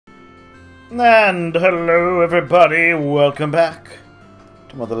And hello everybody, welcome back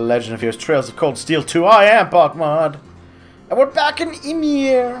to more The Legend of Heroes Trails of Cold Steel 2. I am BogMod, and we're back in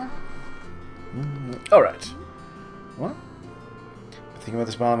Ymir. Alright. What? Thinking about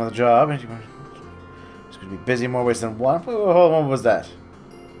this while I'm on the job. It's going to be busy in more ways than one. Hold on, what was that?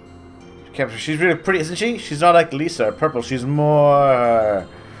 She's really pretty, isn't she? She's not like Lisa or purple, she's more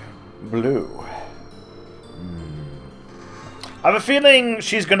blue. I have a feeling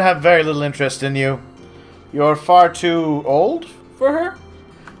she's going to have very little interest in you. You're far too old for her.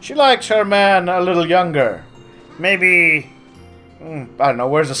 She likes her man a little younger. Maybe, I don't know,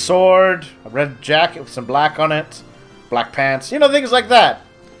 wears a sword, a red jacket with some black on it, black pants, you know, things like that.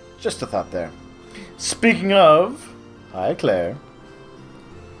 Just a thought there. Speaking of, hi Claire.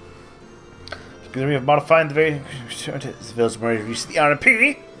 We have modified the very village where you reach the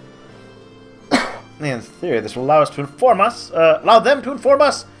RP. In theory, this will allow them to inform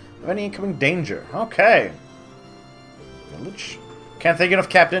us of any incoming danger. Okay. Village. Can't thank you enough,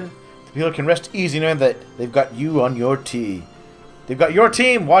 Captain. The people can rest easy knowing that they've got you on your team. They've got your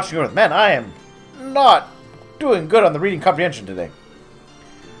team watching over. Man, I am not doing good on the reading comprehension today.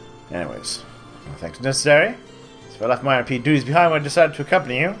 Anyways, no thanks necessary. So if I left my RP duties behind when I decided to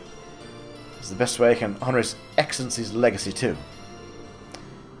accompany you, it's the best way I can honor His Excellency's legacy too.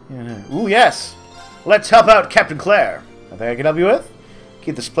 Ooh, yes. Let's help out Captain Claire. Anything I can help you with?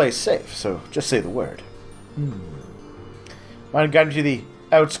 Keep this place safe, so just say the word. Mind guiding me to the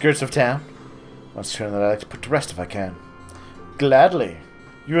outskirts of town? Once turn that I'd like to put to rest if I can. Gladly.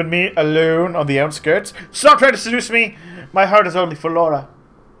 You and me alone on the outskirts? Stop trying to seduce me! My heart is only for Laura.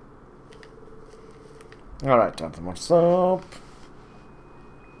 Alright, down to more soap.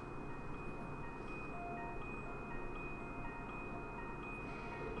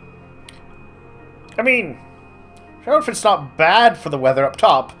 I mean, her outfit's not bad for the weather up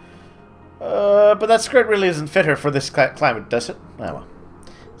top, but that skirt really isn't fit her for this climate, does it? Oh well.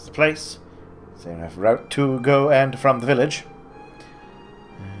 It's the place. Same enough route to go and from the village.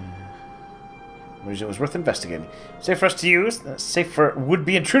 It was worth investigating. Safe for us to use. Safe for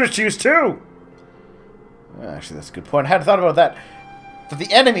would-be intruders to use too! Actually, that's a good point. I hadn't thought about that. That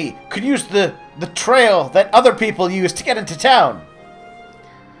the enemy could use the trail that other people use to get into town.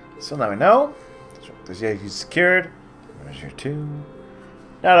 So now we know. Yeah, he's secured. Right here too.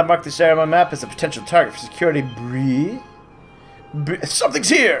 Now to mark this area on my map as a potential target for security. Something's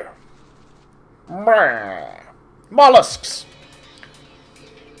here! Mollusks!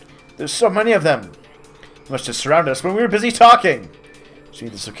 There's so many of them. They must have surrounded us when we were busy talking. See,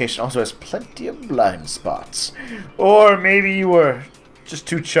 this location also has plenty of blind spots. Or maybe you were just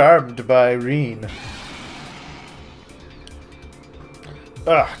too charmed by Irene.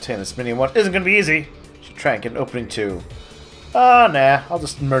 Ugh, taking this mini one isn't going to be easy. Should try and get an opening too. Nah, I'll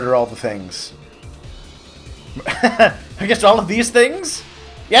just murder all the things. Against all of these things?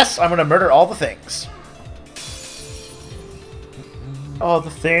 Yes, I'm going to murder all the things. All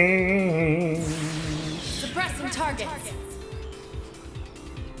the things. Suppressing targets.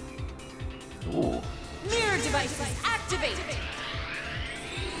 Ooh. Mirror devices activated.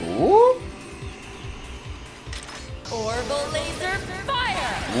 Ooh. Orbital laser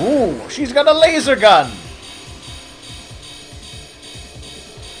fire! Ooh, she's got a laser gun!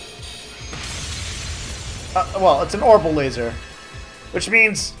 Well, it's an orbital laser. Which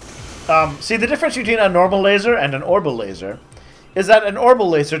means, see the difference between a normal laser and an orbital laser is that an orbital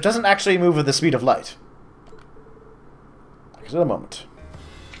laser doesn't actually move with the speed of light. Just in a moment.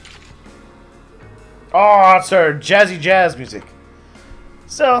 Oh, it's her jazzy jazz music.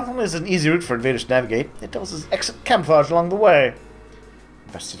 So, there's an easy route for invaders to navigate. It tells us excellent camouflage along the way.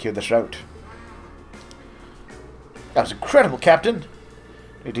 Best secure this route. That was incredible, Captain.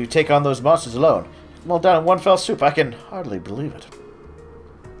 You do take on those monsters alone. Them all down in one fell swoop. I can hardly believe it.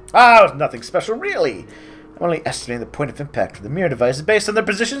 Ah, it was nothing special, really. I'm only estimating the point of impact for the mirror devices based on their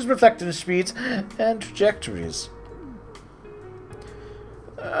positions, reflected speeds, and trajectories.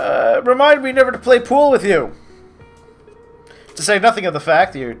 Remind me never to play pool with you. To say nothing of the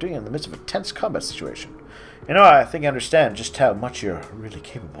fact that you're doing it in the midst of a tense combat situation. You know, I think I understand just how much you're really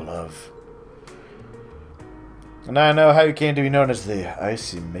capable of. And I know how you came to be known as the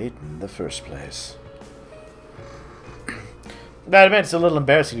Icy Maiden in the first place. I admit it's a little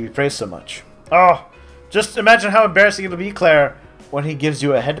embarrassing to be praised so much. Oh, just imagine how embarrassing it'll be, Claire, when he gives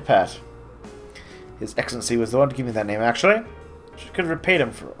you a head pat. His Excellency was the one to give me that name, actually. She could have repaid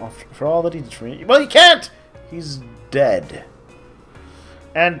him for all that he did for me. Well, he can't! He's dead.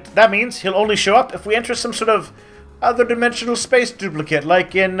 And that means he'll only show up if we enter some sort of other dimensional space duplicate,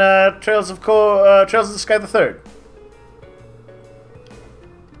 like in Trails of the Sky the Third.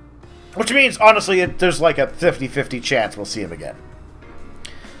 Which means, honestly, there's like a 50-50 chance we'll see him again.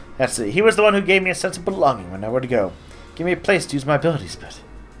 Let's see. He was the one who gave me a sense of belonging when I were to go. Gave me a place to use my abilities,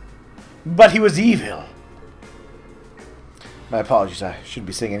 but he was evil. My apologies. I shouldn't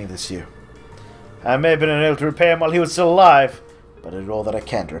be saying any of this to you. I may have been unable to repay him while he was still alive, but I did all that I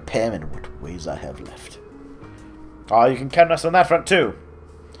can to repay him in what ways I have left. Oh, you can count on us on that front, too.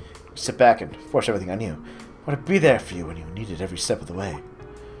 Sit back and force everything on you. I want to be there for you when you need it every step of the way.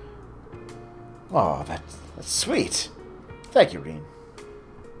 Oh, that's sweet. Thank you, Reen.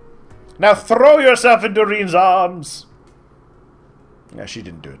 Now throw yourself into Reen's arms. No, she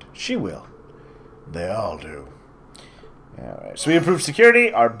didn't do it. She will. They all do. Alright, so we improved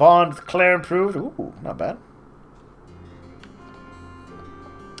security. Our bond with Claire improved. Ooh, not bad.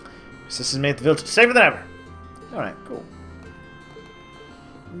 So this has made the village safer than ever. Alright, cool.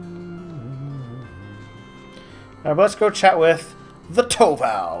 Alright, let's go chat with the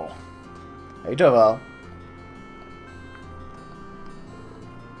Toval. Hey, Toval.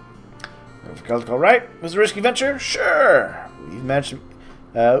 Alright, it was a risky venture? Sure. We've managed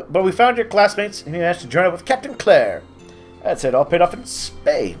to, but we found your classmates and we managed to join up with Captain Claire. That's it, all paid off in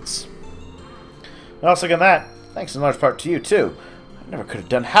spades. And also again that, thanks in large part to you too. I never could have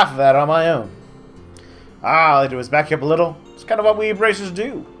done half of that on my own. All I did was back you up a little. It's kind of what we racers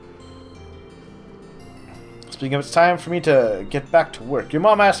do. Speaking of, it's time for me to get back to work. Your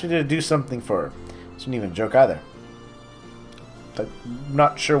mom asked me to do something for her. This wasn't even a joke either. I'm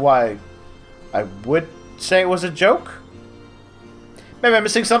not sure why I would say it was a joke. Maybe I'm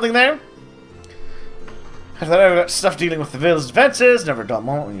missing something there? I thought I got stuff dealing with the village's defenses. Never a dull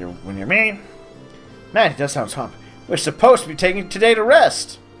moment when you're me. Man, he does sound hump. We're supposed to be taking today to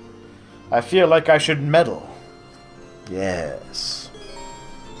rest. I feel like I should meddle. Yes.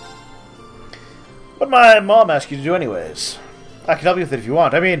 What did my mom ask you to do anyways? I can help you with it if you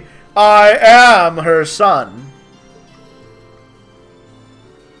want. I mean, I am her son.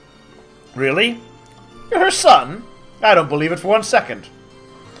 Really? You're her son? I don't believe it for 1 second.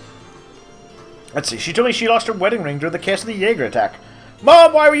 Let's see, she told me she lost her wedding ring during the case of the Jaeger attack.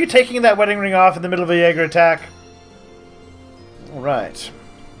 Mom, why were you taking that wedding ring off in the middle of a Jaeger attack? Alright.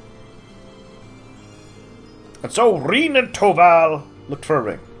 And so Reen and Toval looked for a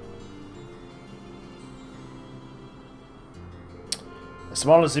ring. As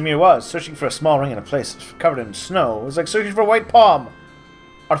small as Ymir was, searching for a small ring in a place covered in snow was like searching for a white palm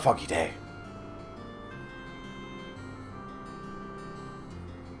on a foggy day.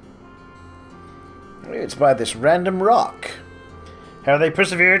 It's by this random rock. How they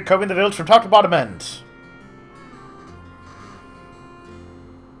persevered, combing the village from top to bottom end.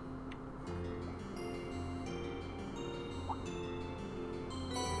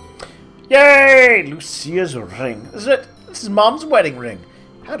 Yay! Lucia's ring. This is it. This is Mom's wedding ring.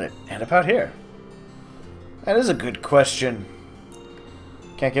 How did it end up out here? That is a good question.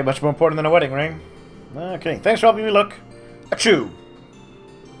 Can't get much more important than a wedding ring. Okay, thanks for helping me look. Achoo!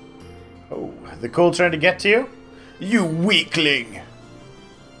 Oh, the cold trying to get to you? You weakling!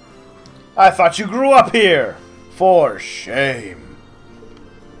 I thought you grew up here! For shame.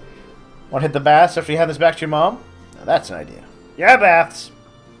 Want to hit the baths after you hand this back to your mom? Now that's an idea. Yeah, baths!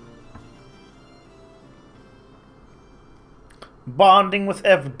 Bonding with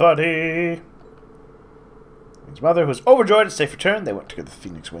everybody. His mother, who was overjoyed at safe return, they went to get the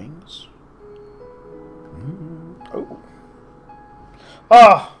Phoenix Wings. Oh.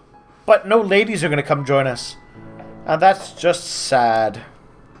 Oh! But no ladies are going to come join us. And that's just sad.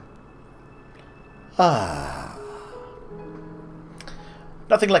 Ah.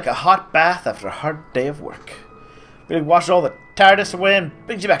 Nothing like a hot bath after a hard day of work. Really washes all the tiredness away and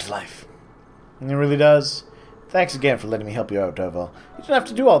brings you back to life. And it really does. Thanks again for letting me help you out, Devil. You didn't have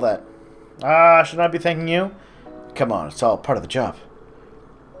to do all that. Ah, should I be thanking you? Come on, it's all part of the job.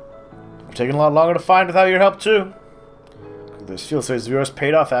 I've taken a lot longer to find without your help, too. Those field studies of yours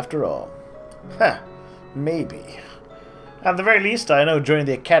paid off after all. Huh, maybe. At the very least, I know joining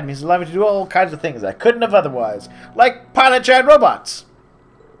the academy has allowed me to do all kinds of things I couldn't have otherwise, like pilot giant robots.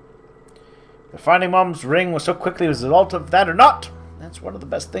 But finding Mom's ring was so quickly as a result of that or not, that's one of the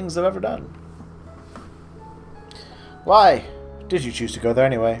best things I've ever done. Why did you choose to go there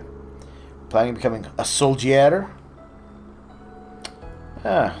anyway? Planning on becoming a soldier?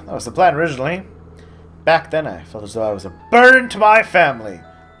 Ah, that was the plan originally. Back then, I felt as though I was a burden to my family.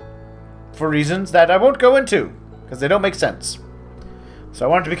 For reasons that I won't go into, because they don't make sense. So I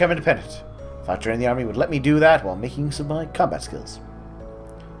wanted to become independent. Thought joining the army would let me do that while making use of my combat skills.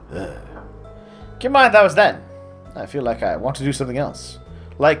 Ugh. Keep in mind that was then. I feel like I want to do something else.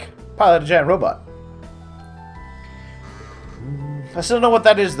 Like pilot a giant robot. I still don't know what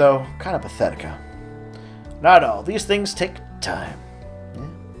that is, though. Kind of pathetic, huh? Not all. These things take time. Yeah.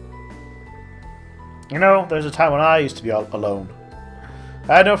 You know, there's a time when I used to be all alone.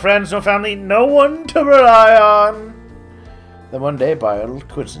 I had no friends, no family, no one to rely on. Then one day, by a little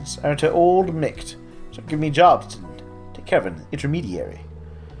coincidence, I ran into old Mick to give me jobs to take care of an intermediary.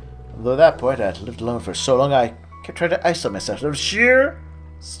 Although at that point I had lived alone for so long, I kept trying to isolate myself out of sheer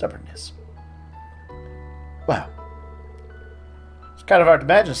stubbornness. Wow. It's kind of hard to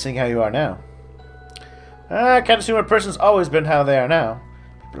imagine seeing how you are now. I can't assume a person's always been how they are now.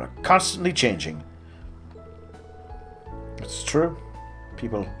 People are constantly changing. It's true.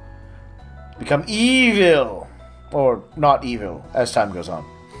 People become evil. Or not evil, as time goes on.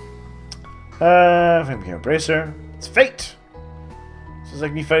 If I became a bracer, it's fate! This is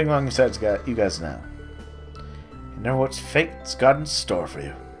like me fighting alongside you guys now. You know what's fate's got in store for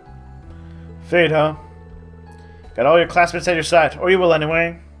you. Fate, huh? Got all your classmates at your side, or you will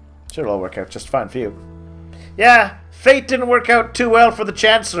anyway. Sure, it'll all work out just fine for you. Yeah, fate didn't work out too well for the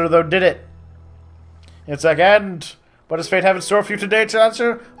Chancellor, though, did it? It's like, and what does fate have in store for you today,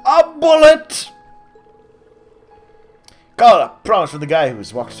 Chancellor? A bullet! Call it a promise from the guy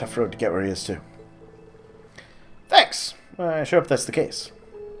who's walked a tough road to get where he is, too. Thanks. I sure hope that's the case.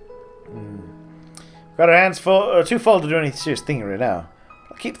 Got our hands full, too full to do any serious thinking right now.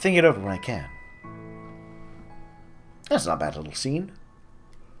 I'll keep thinking it over when I can. That's not a bad little scene.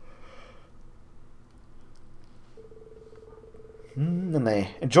 And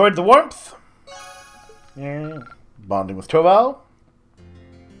they enjoyed the warmth. Yeah, bonding with Toval.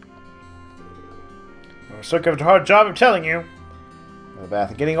 We're so having a hard job, I'm telling you. The bath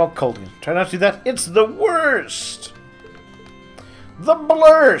and getting all cold again. Try not to do that. It's the worst. The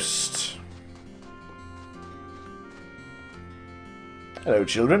blurst. Hello,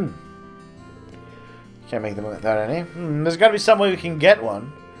 children. Can't make them without any. There's got to be some way we can get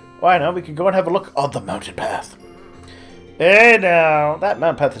one. Why not? We could go and have a look on the mountain path. Hey now, that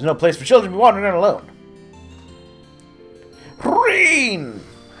mountain path is no place for children to be wandering on alone. Rain!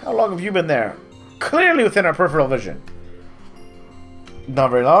 How long have you been there? Clearly within our peripheral vision. Not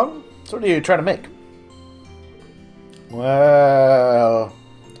very long. So what are you trying to make? Well,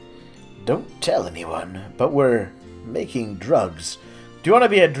 don't tell anyone, but we're making drugs. Do you want to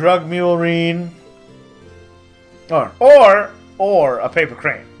be a drug mule, Reen? Or a paper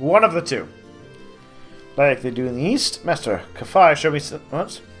crane. One of the two. Like they do in the East. Master Kafai showed me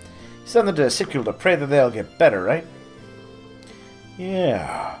once. Send them to a sickle to pray that they'll get better, right?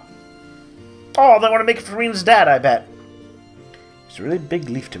 Yeah. Oh, they want to make it for Reen's dad, I bet. It's a really big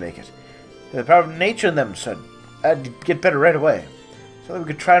leaf to make it. The power of nature in them, so I'd get better right away. So that we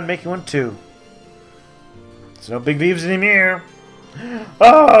could try and make one too. There's no big leaves in Ymir.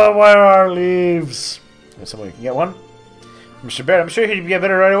 Oh, where are leaves? There's some way you can get one. Mr. Barrett, I'm sure he'd get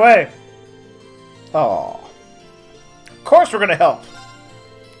better right away. Oh. Of course we're going to help.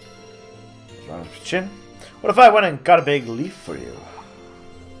 Chin. What if I went and got a big leaf for you?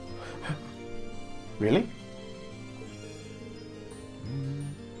 Really?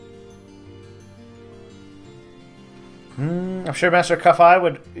 I'm sure Master Kafai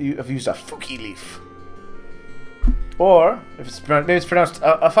would have used a fuki leaf. Or, if it's maybe it's pronounced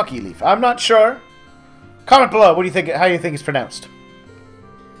a fucky leaf. I'm not sure. Comment below. What do you think? How do you think it's pronounced?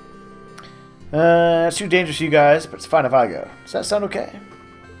 It's too dangerous for you guys, but it's fine if I go. Does that sound okay?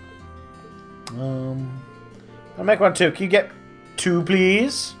 I'll make one too. Can you get two,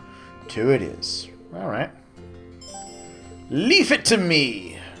 please? Two it is. Alright. Leave it to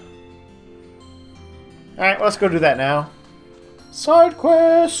me! Alright, well, let's go do that now. Side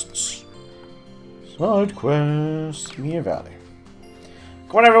quests! Side quests. Ymir Valley.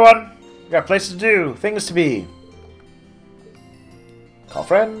 Come on, everyone! We got places to do, things to be. Call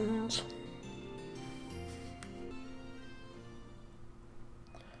friends.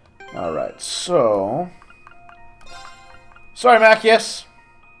 Alright, so... Sorry, Macius.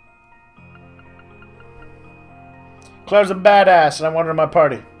 Claire's a badass, and I want her in my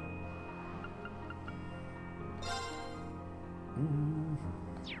party.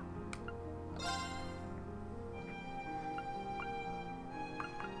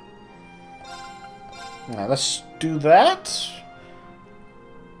 Now, let's do that.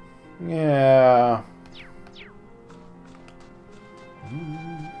 Yeah.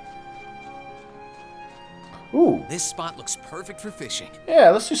 Ooh. This spot looks perfect for fishing. Yeah,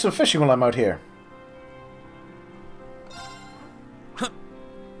 let's do some fishing while I'm out here.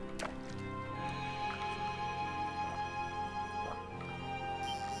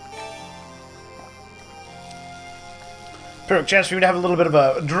 Perfect chance for you to have a little bit of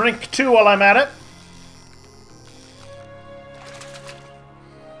a drink too while I'm at it.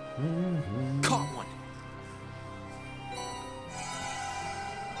 Caught one.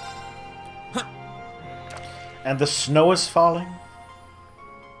 And the snow is falling.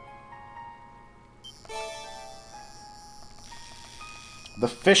 The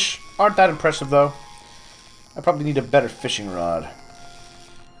fish aren't that impressive, though. I probably need a better fishing rod.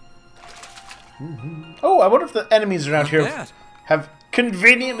 Oh, I wonder if the enemies around Not here bad. have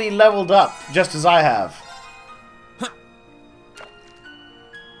conveniently leveled up, just as I have.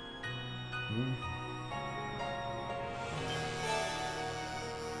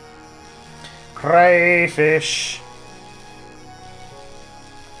 Crayfish.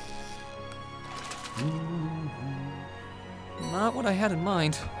 Not what I had in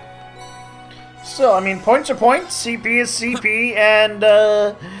mind. So, I mean, points are points, CP is CP, and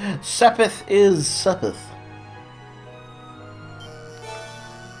Sepith is Sepith.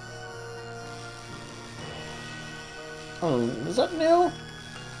 Oh, is that new?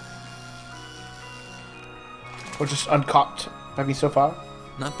 Or just uncocked by me so far?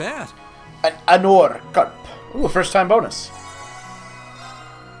 Not bad. An Anor Carp. Ooh, first time bonus.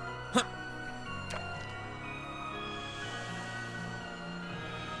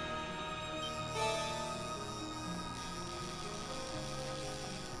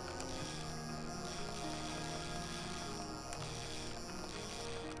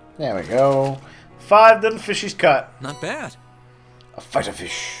 There we go. 5 little fishies cut. Not bad. A fighter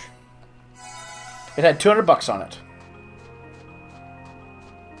fish. It had $200 on it.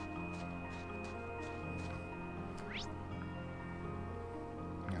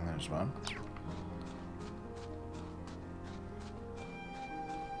 And there's one.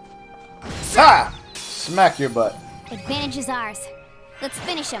 Ah! Smack your butt. Advantage is ours. Let's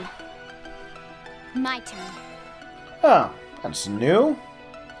finish him. My turn. Oh, that's new.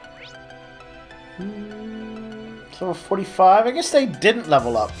 Level 45. I guess they didn't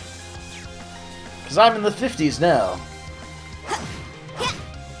level up. Because I'm in the 50s now.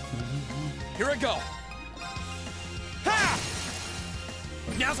 Here I go. Ha!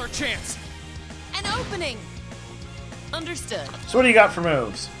 Now's our chance. An opening. Understood. So what do you got for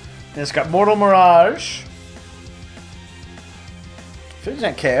moves? It's got Mortal Mirage.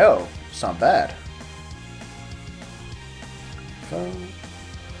 50% KO. It's not bad.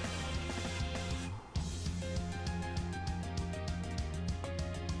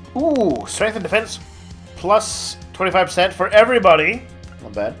 Ooh, strength and defense plus 25% for everybody.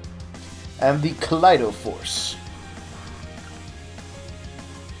 Not bad. And the Kaleido Force.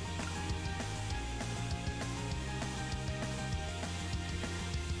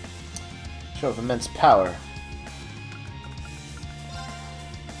 Show of immense power.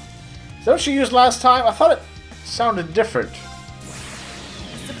 Is that what she used last time? I thought it sounded different.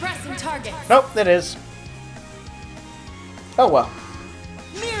 Suppressing target. Nope, it is. Oh well.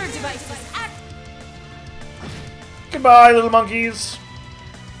 Mirror devices act. Goodbye, little monkeys.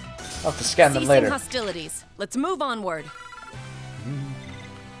 I'll have to scan them Ceasing later. hostilities. Let's move onward.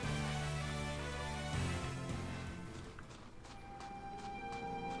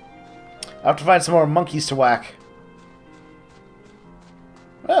 I'll have to find some more monkeys to whack.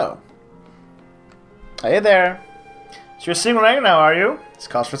 Oh. Hey there. So you're a single rank now, are you? It's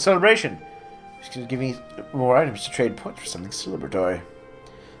cause for celebration. Just gonna give me more items to trade points for something celebratory.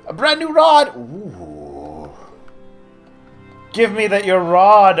 A brand new rod! Ooh. Give me that your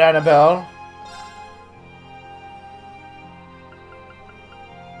rod, Annabelle.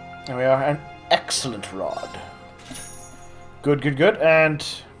 There we are. An excellent rod. Good, good, good. And...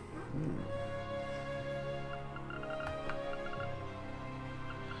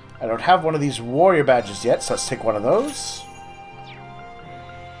 I don't have one of these warrior badges yet, so let's take one of those.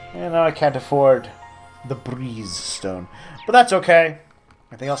 And now I can't afford the breeze stone. But that's okay.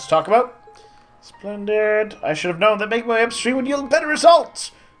 Anything else to talk about? Splendid. I should have known that making my way upstream would yield better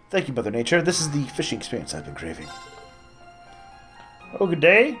results. Thank you, Mother Nature. This is the fishing experience I've been craving. Oh, good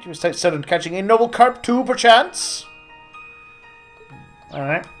day. Do you set on catching a noble carp too, perchance?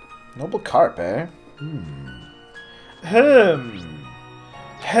 Alright. Noble carp, eh?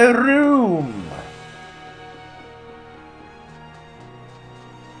 Heroom.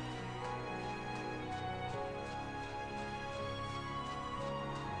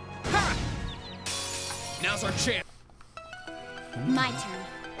 Ha! Now's our chance. My turn.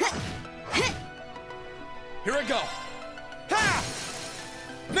 Here I go. Ha!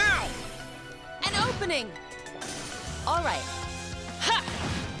 Now! An opening. All right. Ha!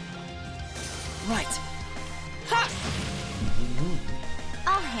 Right. Ha!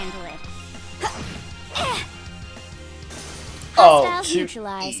 I'll handle it. Oh, Hostiles too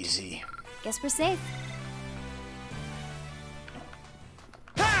neutralized. easy. Guess we're safe.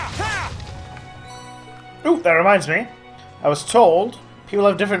 Ha! Ooh, that reminds me. I was told people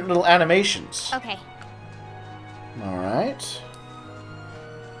have different little animations. Okay. Alright.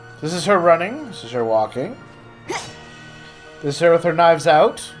 This is her running. This is her walking. This is her with her knives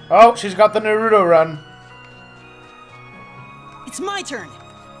out. Oh, she's got the Naruto run. It's my turn.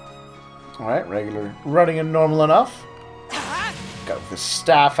 Alright, regular running and normal enough. Got the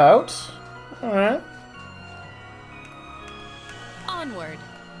staff out. Alright. Onward.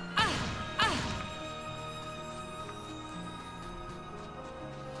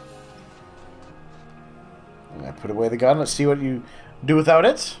 I'm gonna put away the gun. Let's see what you do without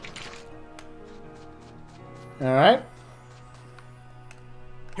it. Alright.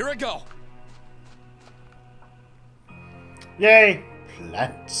 Here I go. Yay!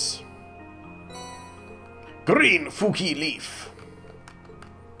 Plants. Green Fuki leaf.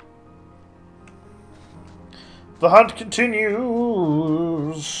 The hunt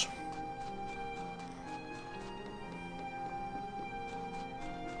continues.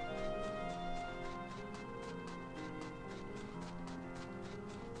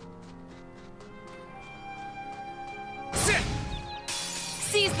 Sit.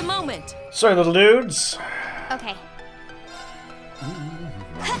 Seize the moment. Sorry, little dudes. Okay.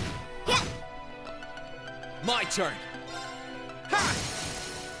 My turn. Ha!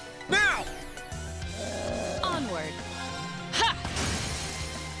 Now. Onward. Ha!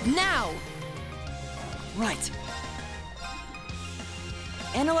 Now. Right.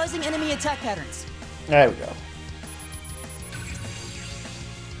 Analyzing enemy attack patterns. There we go.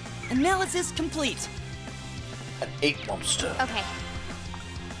 Analysis complete. An 8 monster. Okay.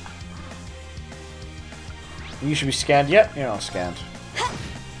 You should be scanned yet? You're not scanned.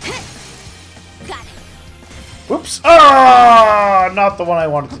 Got it. Whoops! Ah! Not the one I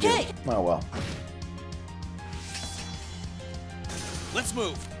wanted to Okay. do. Oh well. Let's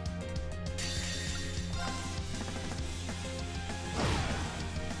move.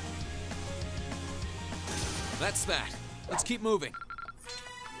 That's that. Let's keep moving.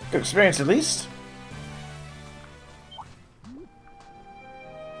 Good experience at least.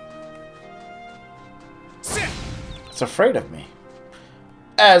 Sit. It's afraid of me.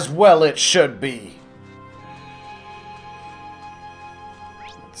 As well it should be.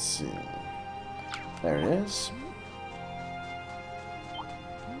 Let's see. There it is.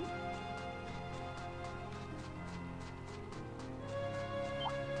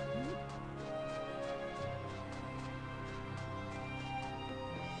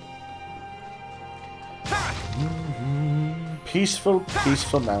 Peaceful,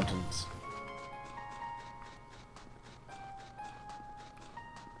 peaceful mountains.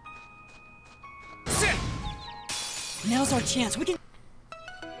 Sit. Now's our chance. We can.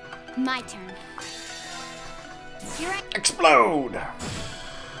 My turn. Here I... Explode!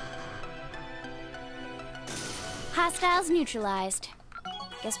 Hostiles neutralized.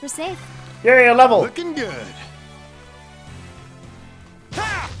 Guess we're safe. Yay, a level! Looking good.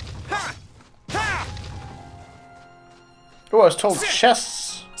 Ha! Ha! Ha! Oh, I was told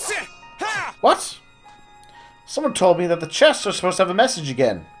chests. Sit. Ha! What? Someone told me that the chests are supposed to have a message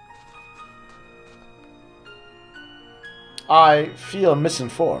again. I feel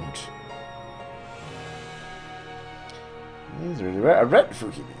misinformed. These are really rare. A red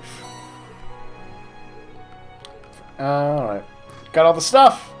Fuki leaf. Alright. Got all the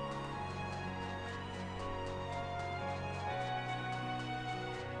stuff.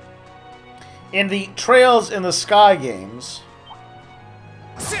 In the Trails in the Sky games,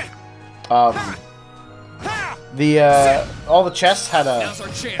 Sit. all the chests had Now's our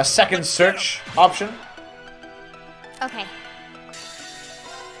a chance. second Let's get 'em. search option. Okay.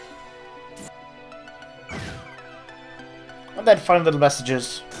 And then fun little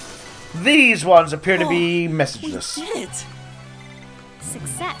messages. These ones appear to be We messageless. did it.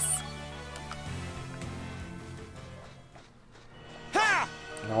 Success. Ha!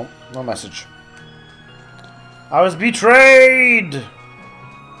 No, no message. I was betrayed!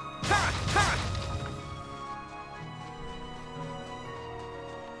 Ha! Ha!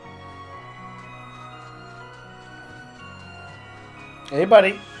 Hey,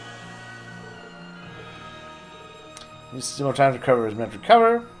 buddy. Needs some more time to recover his meant to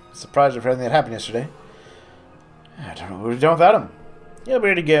recover. Surprised for everything that happened yesterday. I don't know what we've done without him. He'll be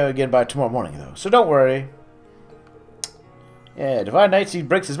ready to go again by tomorrow morning, though, so don't worry. Yeah, Divine Nightseed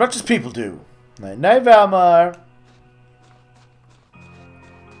breaks as much as people do. Night night, Valmar.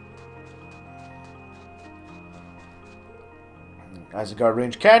 Isengard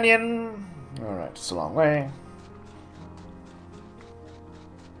Range Canyon. Alright, it's a long way.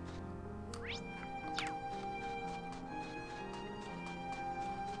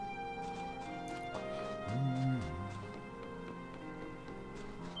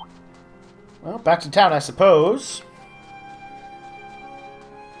 Well, back to town, I suppose.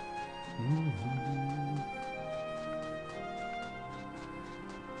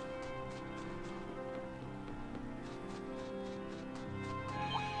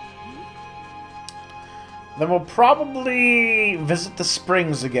 Then we'll probably visit the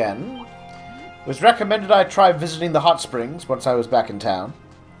springs again. It was recommended I try visiting the hot springs once I was back in town.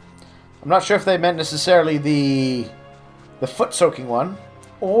 I'm not sure if they meant necessarily the foot-soaking one,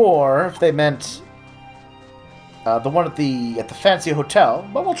 or if they meant the one at the fancy hotel,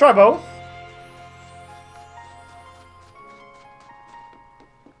 but we'll try both.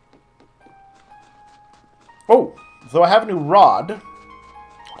 Oh, though I have a new rod,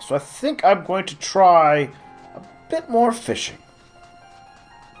 so I think I'm going to try a bit more fishing.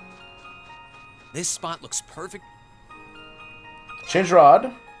 This spot looks perfect. Change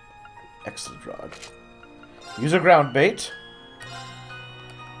rod. Excellent rod. Use a ground bait.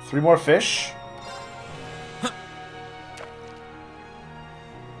 3 more fish.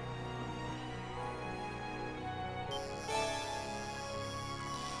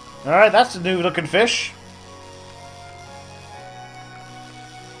 Alright, that's a new looking fish.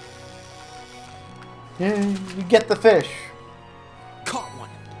 You get the fish. Caught one.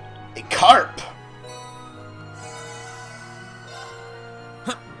 A carp.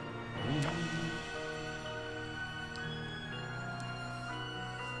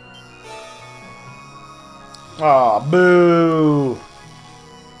 Aw, boo.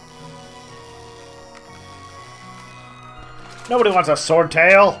 Nobody wants a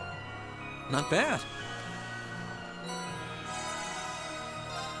swordtail. Not bad.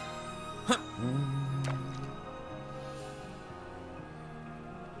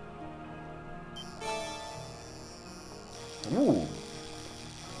 Ooh.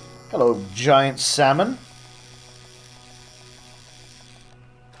 Hello, giant salmon.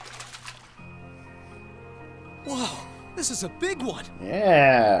 Whoa, this is a big one.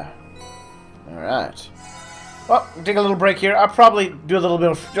 Yeah. Alright. Well, take a little break here. I'll probably do a little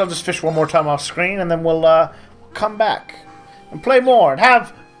bit of... I'll just fish one more time off screen, and then we'll come back and play more and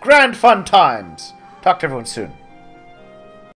have grand fun times. Talk to everyone soon.